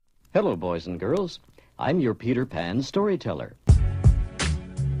Hello, boys and girls. I'm your Peter Pan storyteller.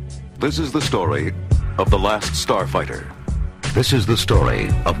 This is the story of The Last Starfighter. This is the story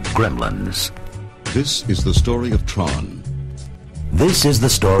of Gremlins. This is the story of Tron. This is the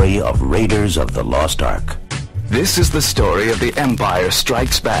story of Raiders of the Lost Ark. This is the story of The Empire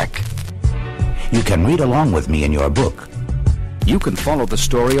Strikes Back. You can read along with me in your book. You can follow the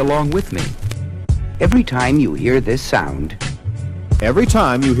story along with me. Every time you hear this sound, every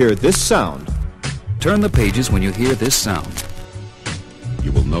time you hear this sound, turn the pages when you hear this sound.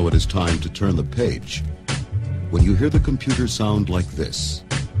 You will know it is time to turn the page when you hear the computer sound like this.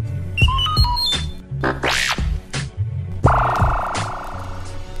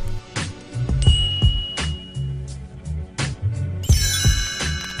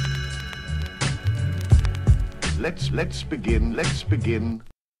 Let's begin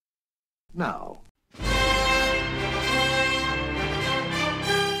now.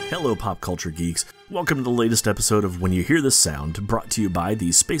 Hello, pop culture geeks. Welcome to the latest episode of When You Hear This Sound, brought to you by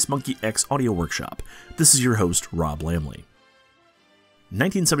the Space Monkey X Audio Workshop. This is your host, Rob Lamley.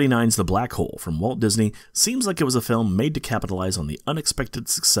 1979's The Black Hole from Walt Disney seems like it was a film made to capitalize on the unexpected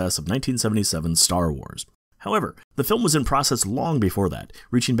success of 1977's Star Wars. However, the film was in process long before that,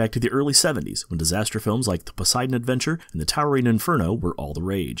 reaching back to the early 70s, when disaster films like The Poseidon Adventure and The Towering Inferno were all the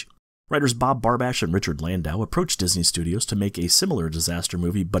rage. Writers Bob Barbash and Richard Landau approached Disney Studios to make a similar disaster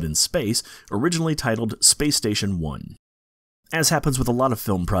movie but in space, originally titled Space Station 1. As happens with a lot of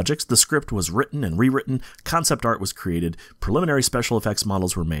film projects, the script was written and rewritten, concept art was created, preliminary special effects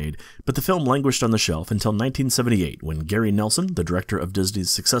models were made, but the film languished on the shelf until 1978 when Gary Nelson, the director of Disney's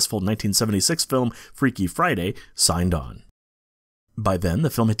successful 1976 film Freaky Friday, signed on. By then, the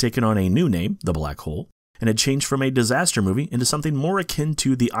film had taken on a new name, The Black Hole, and had changed from a disaster movie into something more akin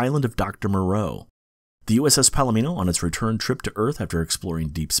to The Island of Dr. Moreau. The USS Palomino, on its return trip to Earth after exploring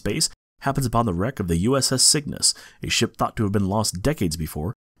deep space, happens upon the wreck of the USS Cygnus, a ship thought to have been lost decades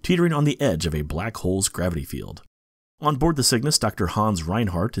before, teetering on the edge of a black hole's gravity field. On board the Cygnus, Dr. Hans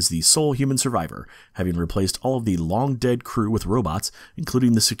Reinhardt is the sole human survivor, having replaced all of the long-dead crew with robots,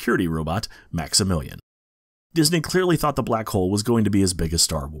 including the security robot, Maximilian. Disney clearly thought The Black Hole was going to be as big as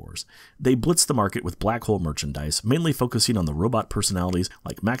Star Wars. They blitzed the market with Black Hole merchandise, mainly focusing on the robot personalities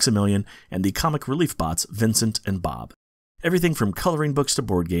like Maximilian and the comic relief bots Vincent and Bob. Everything from coloring books to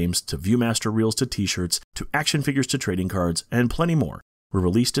board games, to Viewmaster reels to t-shirts, to action figures to trading cards, and plenty more were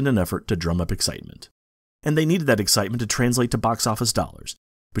released in an effort to drum up excitement. And they needed that excitement to translate to box office dollars.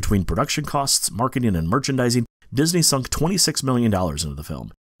 Between production costs, marketing, and merchandising, Disney sunk $26 million into the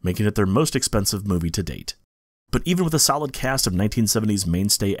film, making it their most expensive movie to date. But even with a solid cast of 1970s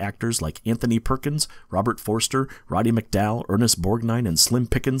mainstay actors like Anthony Perkins, Robert Forster, Roddy McDowall, Ernest Borgnine, and Slim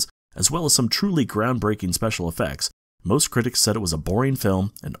Pickens, as well as some truly groundbreaking special effects, most critics said it was a boring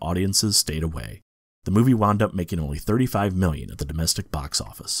film and audiences stayed away. The movie wound up making only $35 million at the domestic box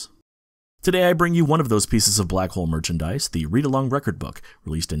office. Today I bring you one of those pieces of Black Hole merchandise, the read-along record book,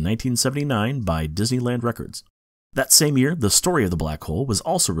 released in 1979 by Disneyland Records. That same year, The Story of the Black Hole was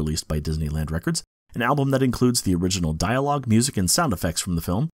also released by Disneyland Records, an album that includes the original dialogue, music, and sound effects from the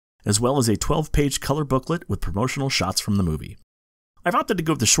film, as well as a 12-page color booklet with promotional shots from the movie. I've opted to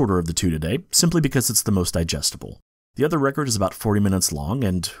go with the shorter of the two today, simply because it's the most digestible. The other record is about 40 minutes long,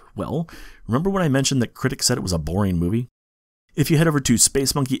 and, well, remember when I mentioned that critics said it was a boring movie? If you head over to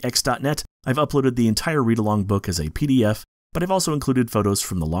spacemonkeyx.net, I've uploaded the entire read-along book as a PDF, but I've also included photos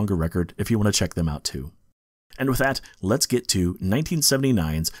from the longer record if you want to check them out too. And with that, let's get to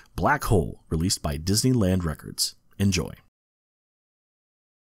 1979's Black Hole, released by Disneyland Records. Enjoy.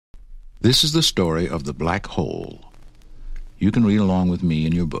 This is the story of the Black Hole. You can read along with me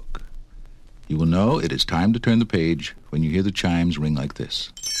in your book. You will know it is time to turn the page when you hear the chimes ring like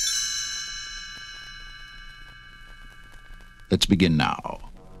this. Let's begin now.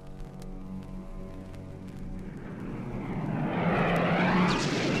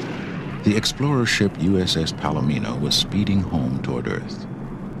 The explorer ship USS Palomino was speeding home toward Earth.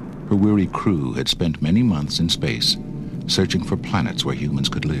 Her weary crew had spent many months in space, searching for planets where humans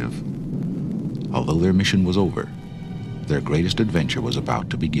could live. Although their mission was over, their greatest adventure was about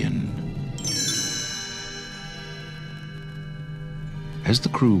to begin. As the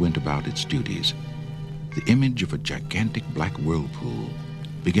crew went about its duties, the image of a gigantic black whirlpool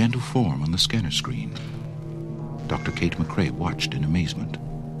began to form on the scanner screen. Dr. Kate McCrae watched in amazement.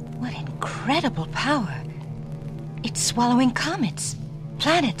 What incredible power! It's swallowing comets,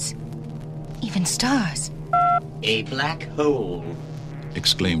 planets, even stars. A black hole,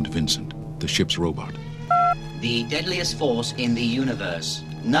 exclaimed Vincent, the ship's robot. The deadliest force in the universe.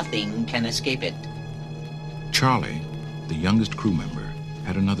 Nothing can escape it. Charlie, the youngest crew member,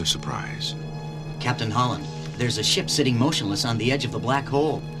 had another surprise. Captain Holland, there's a ship sitting motionless on the edge of the black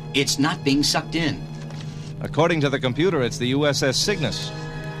hole. It's not being sucked in. According to the computer, it's the USS Cygnus.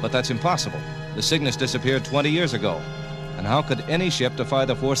 But that's impossible. The Cygnus disappeared 20 years ago. And how could any ship defy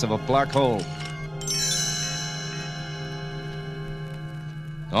the force of a black hole?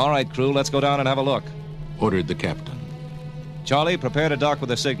 All right, crew, let's go down and have a look. Ordered the captain. Charlie, prepare to dock with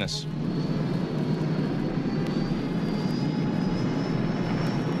the Cygnus.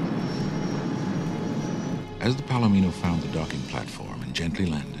 As the Palomino found the docking platform and gently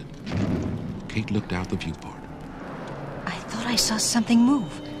landed, Kate looked out the viewport. I thought I saw something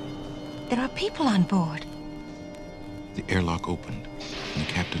move. There are people on board. The airlock opened, and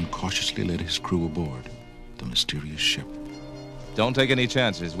the captain cautiously led his crew aboard the mysterious ship. Don't take any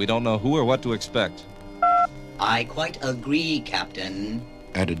chances. We don't know who or what to expect. I quite agree, Captain.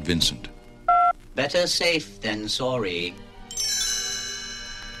 Added Vincent. Better safe than sorry.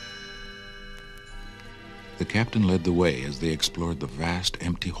 The captain led the way as they explored the vast,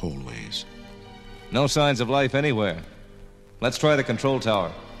 empty hallways. No signs of life anywhere. Let's try the control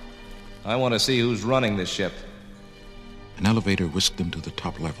tower. I want to see who's running this ship. An elevator whisked them to the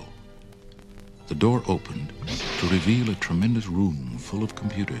top level. The door opened to reveal a tremendous room full of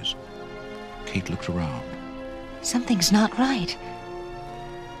computers. Kate looked around. Something's not right.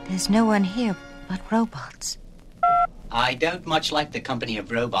 There's no one here but robots. I don't much like the company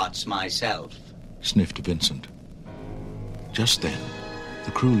of robots myself. Sniffed Vincent. Just then,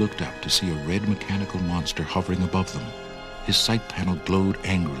 the crew looked up to see a red mechanical monster hovering above them. His sight panel glowed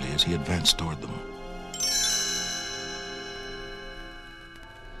angrily as he advanced toward them.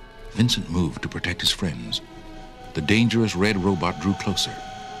 Vincent moved to protect his friends. The dangerous red robot drew closer.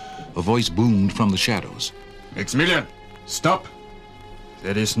 A voice boomed from the shadows. Maximilian, stop!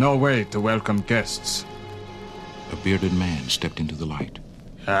 There is no way to welcome guests. A bearded man stepped into the light.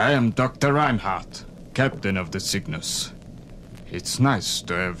 I am Dr. Reinhardt, captain of the Cygnus. It's nice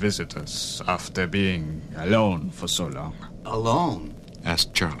to have visitors after being alone for so long. Alone?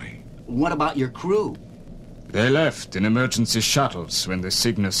 Asked Charlie. What about your crew? They left in emergency shuttles when the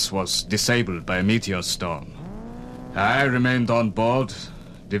Cygnus was disabled by a meteor storm. I remained on board,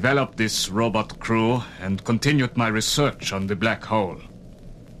 developed this robot crew, and continued my research on the black hole.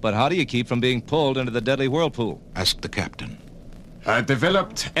 But how do you keep from being pulled into the deadly whirlpool? Asked the captain. I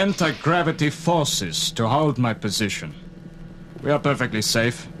developed anti-gravity forces to hold my position. We are perfectly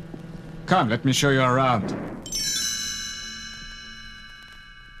safe. Come, let me show you around.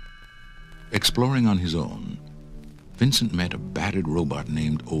 Exploring on his own, Vincent met a battered robot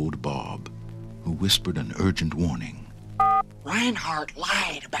named Old Bob, who whispered an urgent warning. Reinhardt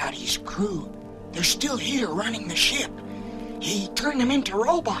lied about his crew. They're still here running the ship. He turned them into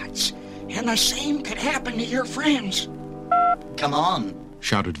robots, and the same could happen to your friends. Come on,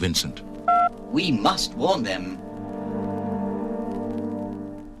 shouted Vincent. We must warn them.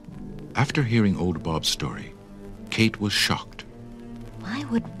 After hearing Old Bob's story, Kate was shocked. Why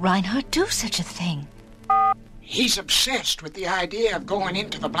would Reinhardt do such a thing? He's obsessed with the idea of going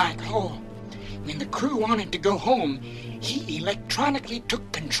into the black hole. When the crew wanted to go home, he electronically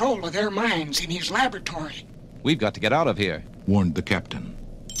took control of their minds in his laboratory. We've got to get out of here, warned the captain.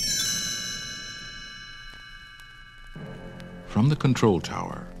 From the control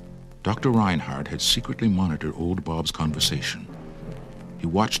tower, Dr. Reinhardt had secretly monitored Old Bob's conversation. He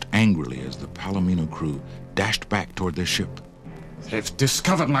watched angrily as the Palomino crew dashed back toward their ship. They've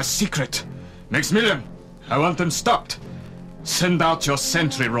discovered my secret. Maximilian, I want them stopped. Send out your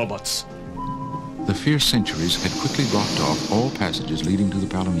sentry robots. The fierce sentries had quickly blocked off all passages leading to the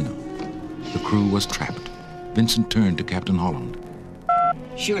Palomino. The crew was trapped. Vincent turned to Captain Holland.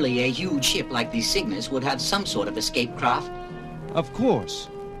 Surely a huge ship like the Cygnus would have some sort of escape craft. Of course.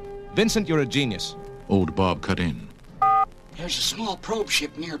 Vincent, you're a genius. Old Bob cut in. There's a small probe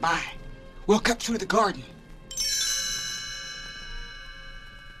ship nearby. We'll cut through the garden.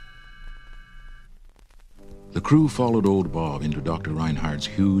 The crew followed Old Bob into Dr. Reinhardt's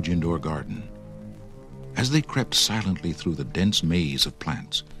huge indoor garden. As they crept silently through the dense maze of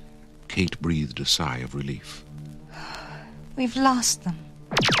plants, Kate breathed a sigh of relief. We've lost them.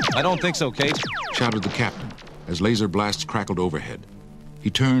 I don't think so, Kate, shouted the captain as laser blasts crackled overhead. He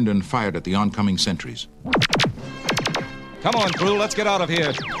turned and fired at the oncoming sentries. Come on, crew, let's get out of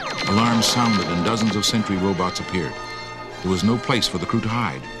here. Alarms sounded and dozens of sentry robots appeared. There was no place for the crew to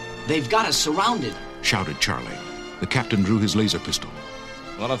hide. They've got us surrounded, shouted Charlie. The captain drew his laser pistol.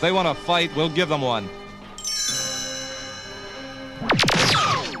 Well, if they want to fight, we'll give them one.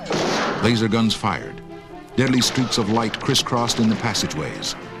 Laser guns fired. Deadly streaks of light crisscrossed in the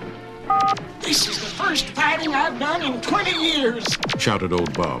passageways. They This is the first fighting I've done in 20 years. Shouted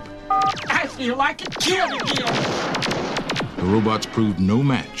old Bob. I feel like a kid again. The robots proved no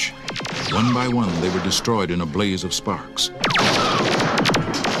match. One by one, they were destroyed in a blaze of sparks.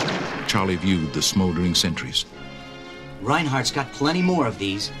 Charlie viewed the smoldering sentries. Reinhardt's got plenty more of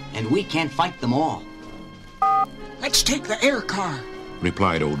these, and we can't fight them all. Let's take the air car.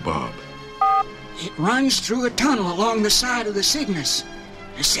 Replied old Bob. It runs through a tunnel along the side of the Cygnus.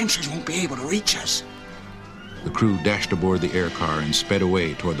 The sentries won't be able to reach us. The crew dashed aboard the air car and sped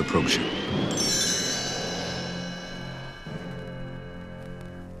away toward the probe ship.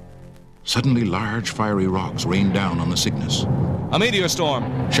 Suddenly, large fiery rocks rained down on the Cygnus. A meteor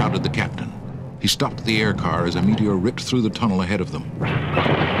storm! Shouted the captain. He stopped the air car as a meteor ripped through the tunnel ahead of them.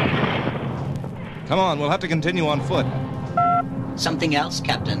 Come on, we'll have to continue on foot. Something else,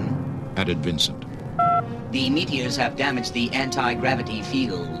 Captain? Added Vincent. The meteors have damaged the anti-gravity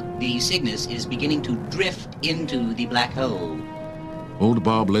field. The Cygnus is beginning to drift into the black hole. Old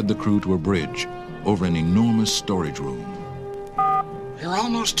Bob led the crew to a bridge over an enormous storage room. We're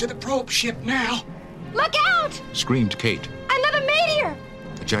almost to the probe ship now. Look out! Screamed Kate. Another meteor!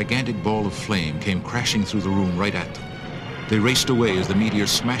 A gigantic ball of flame came crashing through the room right at them. They raced away as the meteor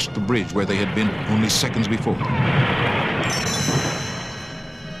smashed the bridge where they had been only seconds before.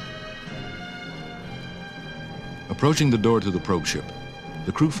 Approaching the door to the probe ship,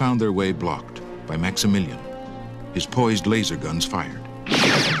 the crew found their way blocked by Maximilian. His poised laser guns fired.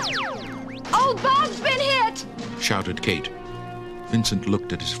 Old Bob's been hit! Shouted Kate. Vincent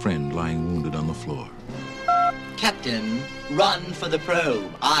looked at his friend lying wounded on the floor. Captain, run for the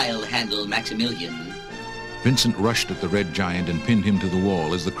probe. I'll handle Maximilian. Vincent rushed at the red giant and pinned him to the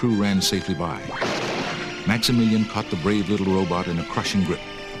wall as the crew ran safely by. Maximilian caught the brave little robot in a crushing grip,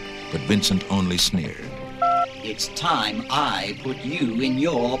 but Vincent only sneered. It's time I put you in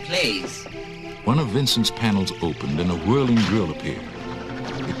your place. One of Vincent's panels opened and a whirling drill appeared.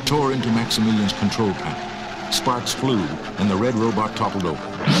 It tore into Maximilian's control panel. Sparks flew and the red robot toppled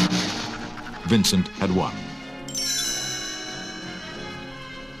over. Vincent had won.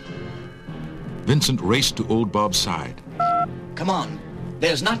 Vincent raced to old Bob's side. Come on,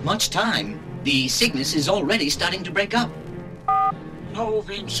 there's not much time. The Cygnus is already starting to break up. No,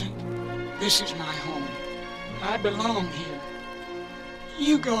 Vincent. This is my home. I belong here.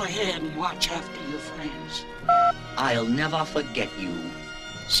 You go ahead and watch after your friends. I'll never forget you,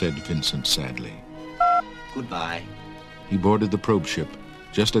 said Vincent sadly. Goodbye. He boarded the probe ship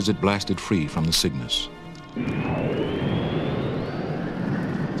just as it blasted free from the Cygnus.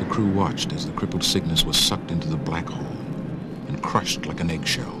 The crew watched as the crippled Cygnus was sucked into the black hole and crushed like an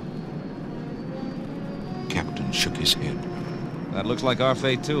eggshell. The captain shook his head. That looks like our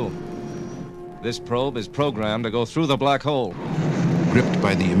fate, too. This probe is programmed to go through the black hole. Gripped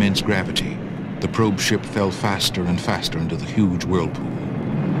by the immense gravity, the probe ship fell faster and faster into the huge whirlpool.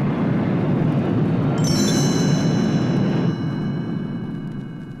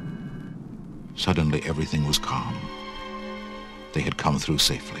 Suddenly, everything was calm. They had come through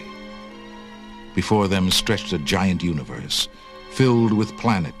safely. Before them stretched a giant universe, filled with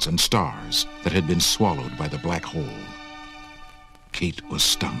planets and stars that had been swallowed by the black hole. Kate was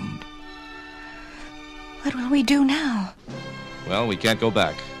stunned. What will we do now? Well, we can't go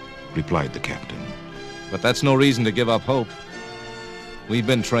back, replied the captain. But that's no reason to give up hope. We've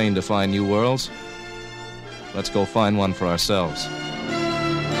been trained to find new worlds. Let's go find one for ourselves.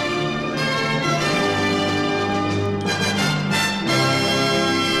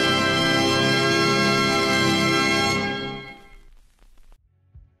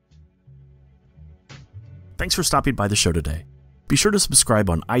 Thanks for stopping by the show today. Be sure to subscribe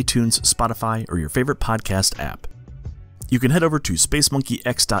on iTunes, Spotify, or your favorite podcast app. You can head over to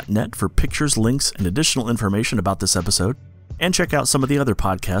spacemonkeyx.net for pictures, links, and additional information about this episode, and check out some of the other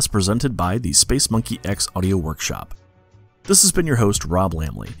podcasts presented by the Space Monkey X Audio Workshop. This has been your host, Rob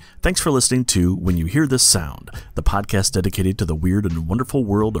Lamley. Thanks for listening to When You Hear This Sound, the podcast dedicated to the weird and wonderful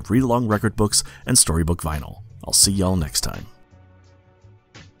world of read-along record books and storybook vinyl. I'll see y'all next time.